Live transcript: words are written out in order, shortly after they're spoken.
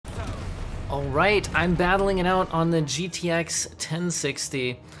Alright, I'm battling it out on the GTX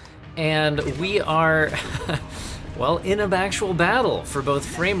 1060, and we are, well, in an actual battle for both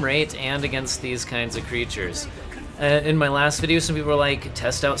frame rate and against these kinds of creatures. In my last video, some people were like,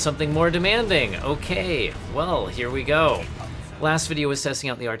 test out something more demanding. Okay, well, here we go. Last video was testing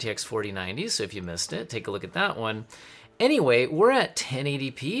out the RTX 4090, so if you missed it, take a look at that one. Anyway, we're at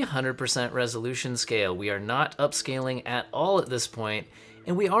 1080p, 100% resolution scale. We are not upscaling at all at this point,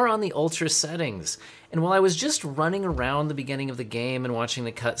 and we are on the Ultra settings. And while I was just running around the beginning of the game and watching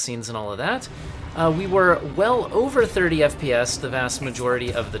the cutscenes and all of that, we were well over 30 FPS the vast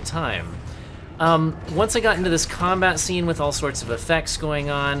majority of the time. Once I got into this combat scene with all sorts of effects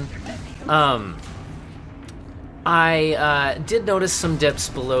going on, I did notice some dips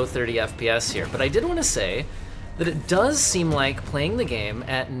below 30 FPS here, but I did want to say that it does seem like playing the game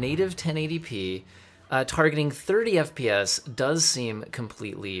at native 1080p, targeting 30 FPS does seem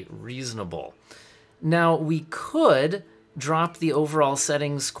completely reasonable. Now, we could drop the overall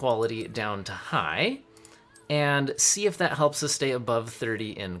settings quality down to high and see if that helps us stay above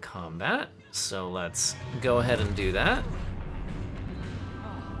 30 in combat. So let's go ahead and do that.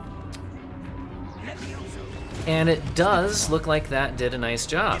 And it does look like that did a nice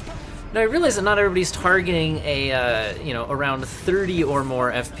job. Now, I realize that not everybody's targeting a, around 30 or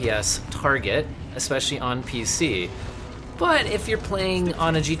more FPS target, especially on PC. But if you're playing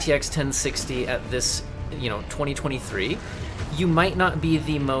on a GTX 1060 at this, 2023, you might not be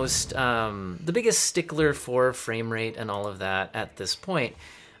the most, the biggest stickler for frame rate and all of that at this point.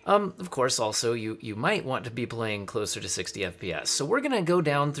 Of course, also, you might want to be playing closer to 60 FPS. So we're gonna go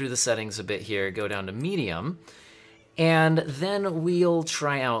down through the settings a bit here, go down to medium, and then we'll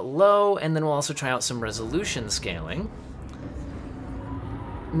try out low, and then we'll also try out some resolution scaling.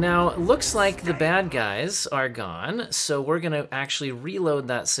 Now, it looks like the bad guys are gone, so we're gonna actually reload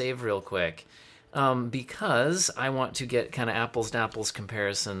that save real quick, because I want to get kind of apples to apples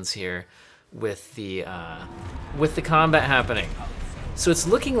comparisons here with the combat happening. So it's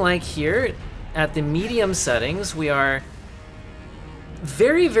looking like here at the medium settings, we are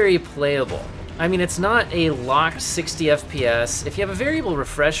very, very playable. I mean, it's not a locked 60 FPS. If you have a variable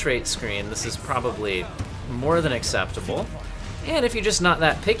refresh rate screen, this is probably more than acceptable. And if you're just not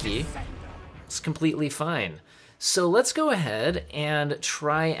that picky, it's completely fine. So let's go ahead and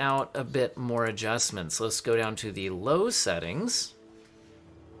try out a bit more adjustments. Let's go down to the low settings.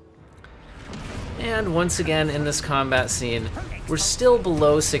 And once again, in this combat scene, we're still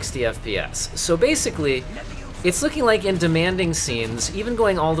below 60 FPS. So basically, it's looking like in demanding scenes, even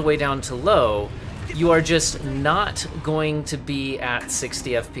going all the way down to low, you are just not going to be at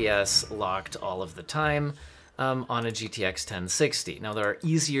 60 FPS locked all of the time on a GTX 1060. Now, there are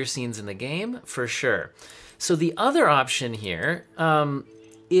easier scenes in the game, for sure. So the other option here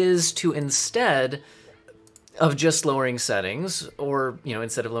is to, instead of just lowering settings, or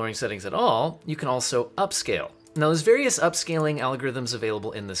instead of lowering settings at all, you can also upscale. Now, there's various upscaling algorithms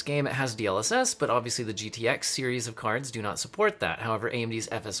available in this game. It has DLSS, but obviously the GTX series of cards do not support that. However, AMD's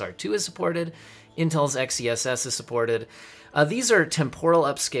FSR2 is supported, Intel's XeSS is supported. These are temporal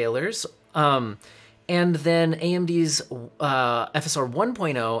upscalers, and then AMD's FSR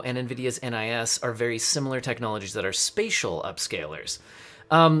 1.0 and NVIDIA's NIS are very similar technologies that are spatial upscalers.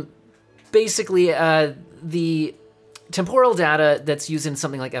 Basically, the temporal data that's used in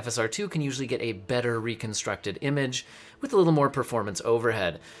something like FSR2 can usually get a better reconstructed image with a little more performance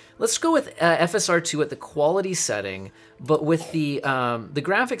overhead. Let's go with FSR2 at the quality setting, but with the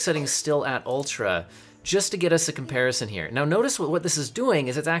graphics settings still at Ultra, just to get us a comparison here. Now notice what this is doing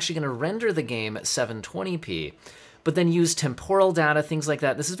is it's actually going to render the game at 720p, but then use temporal data, things like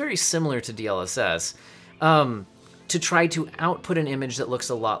that. This is very similar to DLSS. To try to output an image that looks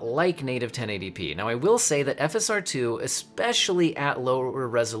a lot like native 1080p. Now, I will say that FSR2, especially at lower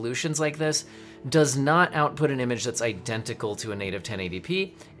resolutions like this, does not output an image that's identical to a native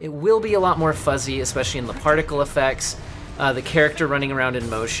 1080p. It will be a lot more fuzzy, especially in the particle effects, the character running around in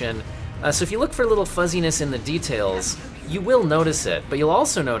motion. So if you look for a little fuzziness in the details, you will notice it, but you'll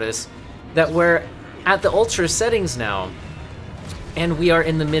also notice that we're at the Ultra settings now, and we are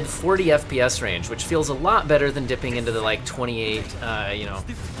in the mid 40 FPS range, which feels a lot better than dipping into the like 28,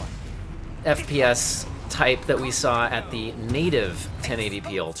 FPS type that we saw at the native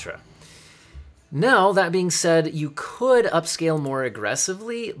 1080p Ultra. Now, that being said, you could upscale more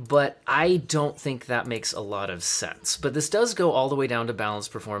aggressively, but I don't think that makes a lot of sense. But this does go all the way down to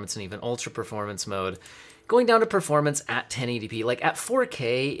balanced performance and even ultra performance mode. Going down to performance at 1080p, like at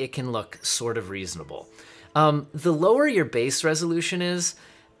 4K, it can look sort of reasonable. The lower your base resolution is,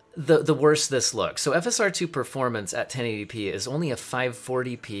 the worse this looks. So FSR2 performance at 1080p is only a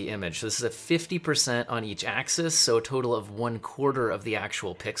 540p image. So this is a 50% on each axis, so a total of 1/4 of the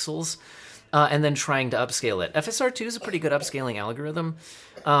actual pixels, and then trying to upscale it. FSR2 is a pretty good upscaling algorithm.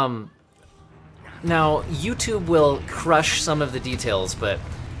 Now, YouTube will crush some of the details, but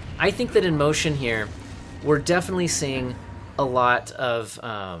I think that in motion here, we're definitely seeing a lot of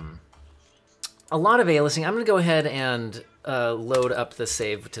aliasing. I'm going to go ahead and load up the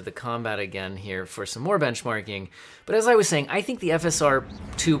save to the combat again here for some more benchmarking. But as I was saying, I think the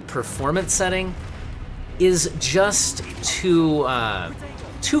FSR2 performance setting is just too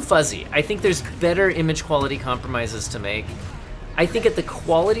fuzzy. I think there's better image quality compromises to make. I think at the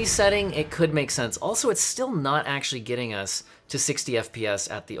quality setting, it could make sense. Also, it's still not actually getting us to 60 FPS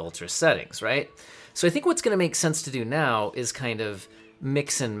at the ultra settings, right? So I think what's going to make sense to do now is kind of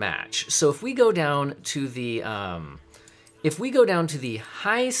mix and match. So if we go down to the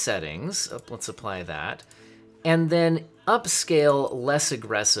high settings, let's apply that, and then upscale less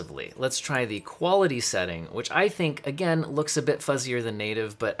aggressively. Let's try the quality setting, which I think, again, looks a bit fuzzier than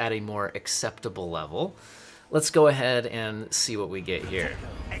native, but at a more acceptable level. Let's go ahead and see what we get here.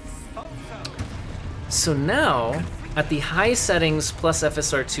 So now, at the high settings plus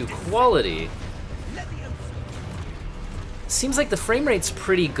FSR2 quality, seems like the frame rate's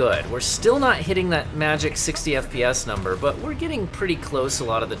pretty good. We're still not hitting that magic 60 FPS number, but we're getting pretty close a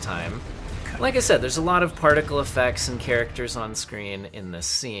lot of the time. Like I said, there's a lot of particle effects and characters on screen in this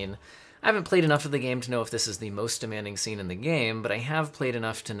scene. I haven't played enough of the game to know if this is the most demanding scene in the game, but I have played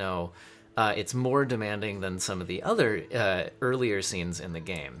enough to know it's more demanding than some of the other earlier scenes in the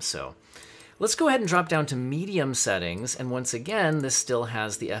game. So let's go ahead and drop down to medium settings, and once again, this still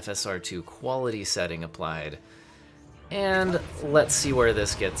has the FSR2 quality setting applied. And let's see where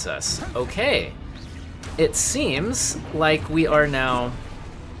this gets us. Okay, it seems like we are now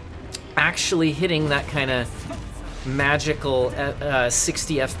actually hitting that kind of magical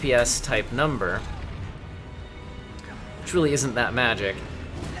 60 FPS type number, which really isn't that magic.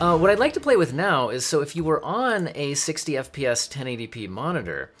 What I'd like to play with now is, so if you were on a 60 FPS 1080p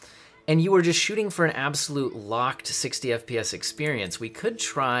monitor, and you were just shooting for an absolute locked 60 FPS experience, we could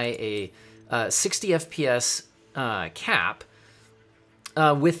try a 60 FPS cap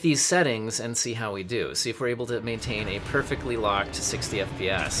with these settings and see how we do. See if we're able to maintain a perfectly locked 60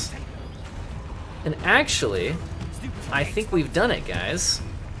 FPS. And actually, I think we've done it, guys.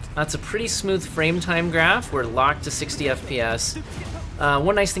 That's a pretty smooth frame time graph. We're locked to 60 FPS.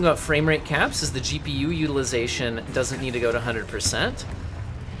 One nice thing about frame rate caps is the GPU utilization doesn't need to go to 100%.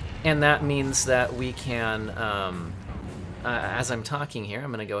 And that means that we can, as I'm talking here,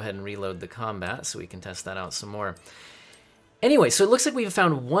 I'm going to go ahead and reload the combat so we can test that out some more. Anyway, so it looks like we've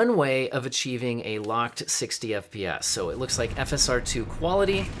found one way of achieving a locked 60 FPS. So it looks like FSR2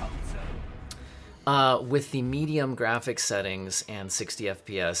 quality with the medium graphics settings and 60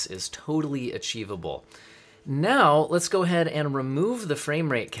 FPS is totally achievable. Now, let's go ahead and remove the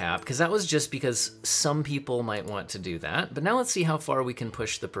frame rate cap, because that was just because some people might want to do that. But now let's see how far we can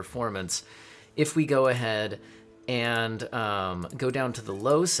push the performance if we go ahead and go down to the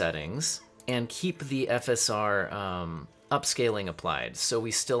low settings and keep the FSR upscaling applied. So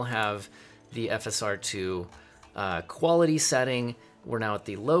we still have the FSR2 quality setting. We're now at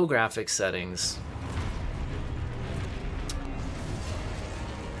the low graphics settings.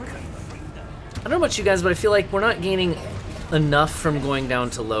 I don't know about you guys, but I feel like we're not gaining enough from going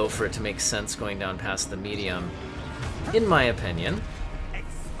down to low for it to make sense going down past the medium, in my opinion.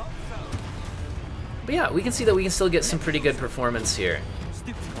 But yeah, we can see that we can still get some pretty good performance here.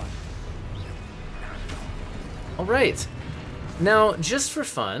 All right. Now, just for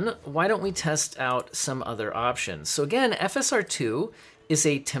fun, why don't we test out some other options? So again, FSR2 is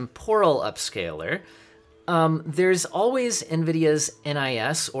a temporal upscaler. There's always NVIDIA's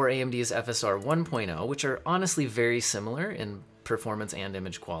NIS or AMD's FSR 1.0, which are honestly very similar in performance and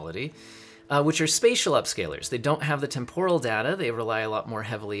image quality, which are spatial upscalers. They don't have the temporal data. They rely a lot more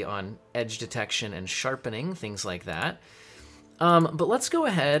heavily on edge detection and sharpening, things like that. But let's go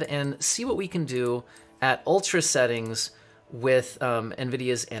ahead and see what we can do at ultra settings with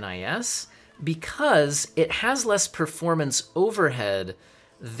NVIDIA's NIS, because it has less performance overhead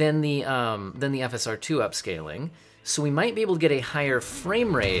than the FSR2 upscaling, so we might be able to get a higher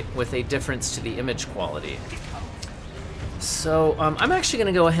frame rate with a difference to the image quality. So I'm actually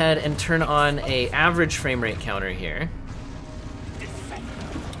going to go ahead and turn on a average frame rate counter here.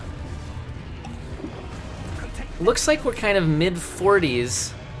 Looks like we're kind of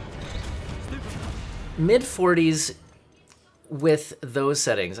mid-40s with those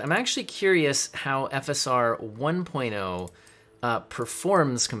settings. I'm actually curious how FSR 1.0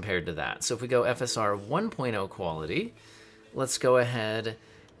 performs compared to that. So if we go FSR 1.0 quality, let's go ahead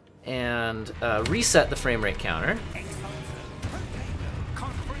and reset the frame rate counter.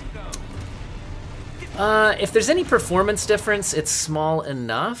 If there's any performance difference, it's small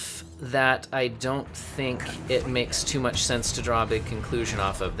enough that I don't think it makes too much sense to draw a big conclusion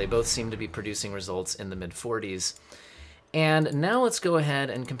off of. They both seem to be producing results in the mid-40s. And now let's go ahead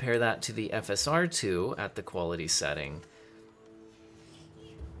and compare that to the FSR2 at the quality setting.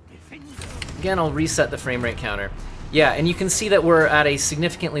 Again, I'll reset the frame rate counter. Yeah, and you can see that we're at a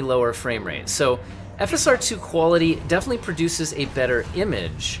significantly lower frame rate. So FSR2 quality definitely produces a better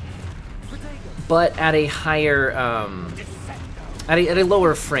image, but at a higher, at a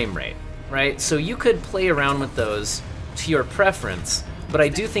lower frame rate, right? So you could play around with those to your preference, but I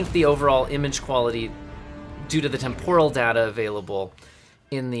do think the overall image quality, due to the temporal data available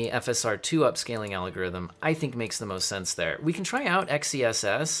in the FSR2 upscaling algorithm, I think makes the most sense there. We can try out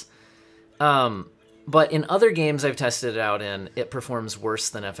XeSS, but in other games I've tested it out in, it performs worse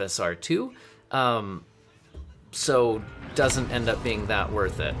than FSR2, so doesn't end up being that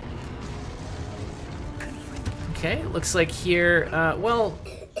worth it. Okay, looks like here, well,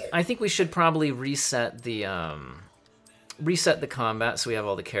 I think we should probably reset the combat so we have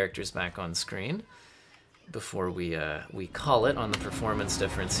all the characters back on screen before we call it on the performance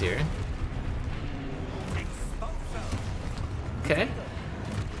difference here. Okay.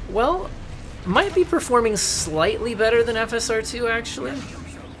 Well, might be performing slightly better than FSR2, actually.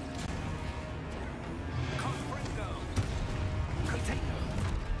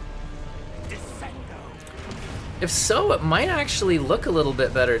 If so, it might actually look a little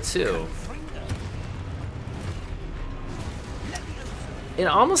bit better too. It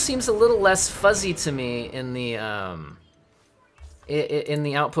almost seems a little less fuzzy to me in the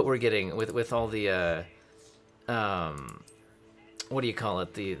output we're getting with all the what do you call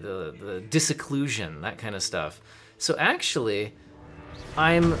it, the disocclusion, that kind of stuff. So actually,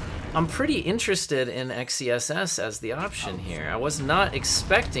 I'm pretty interested in XeSS as the option here. I was not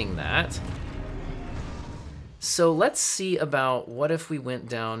expecting that. So let's see about what if we went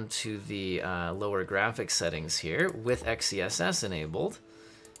down to the lower graphics settings here with XeSS enabled.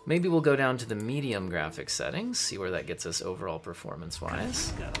 Maybe we'll go down to the medium graphics settings, see where that gets us overall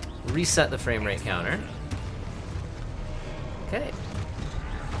performance-wise. Reset the frame rate counter. Okay.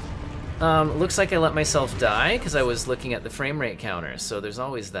 Looks like I let myself die because I was looking at the frame rate counter, so there's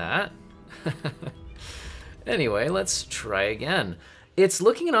always that. Anyway, let's try again. It's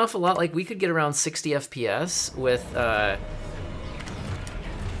looking an awful lot like we could get around 60 FPS with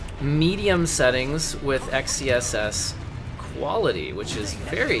medium settings with XeSS Quality, which is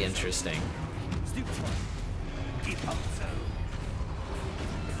very interesting.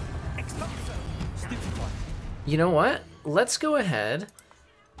 You know what? Let's go ahead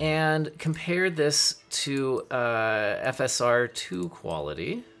and compare this to FSR2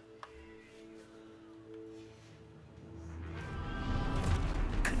 quality.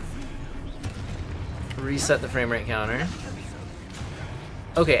 Reset the frame rate counter.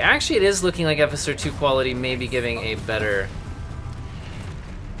 Okay, actually it is looking like FSR2 quality may be giving a better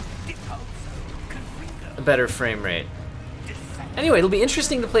frame rate. Anyway, it'll be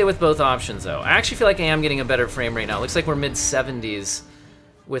interesting to play with both options though. I actually feel like I am getting a better frame rate now. It looks like we're mid-70s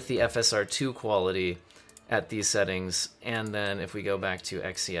with the FSR2 quality at these settings. And then if we go back to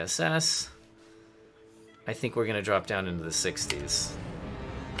XeSS, I think we're gonna drop down into the 60s.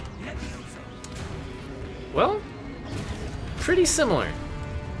 Well, pretty similar.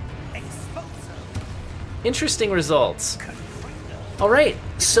 Interesting results. All right,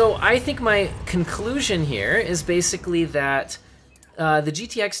 so I think my conclusion here is basically that the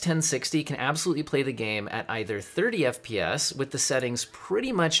GTX 1060 can absolutely play the game at either 30 FPS with the settings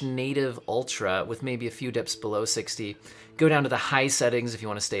pretty much native Ultra with maybe a few dips below 60. Go down to the high settings if you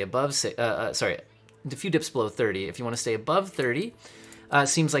want to stay above, sorry, a few dips below 30. If you want to stay above 30,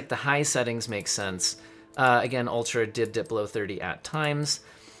 seems like the high settings make sense. Again, Ultra did dip below 30 at times.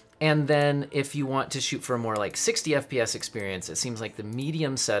 And then if you want to shoot for a more like 60 FPS experience, it seems like the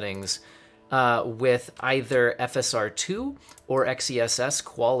medium settings with either FSR2 or XeSS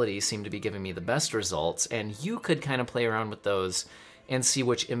Quality seem to be giving me the best results. And you could kind of play around with those and see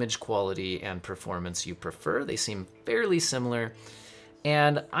which image quality and performance you prefer. They seem fairly similar.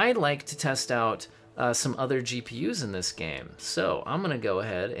 And I'd like to test out some other GPUs in this game. So I'm going to go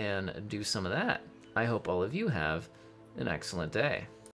ahead and do some of that. I hope all of you have an excellent day.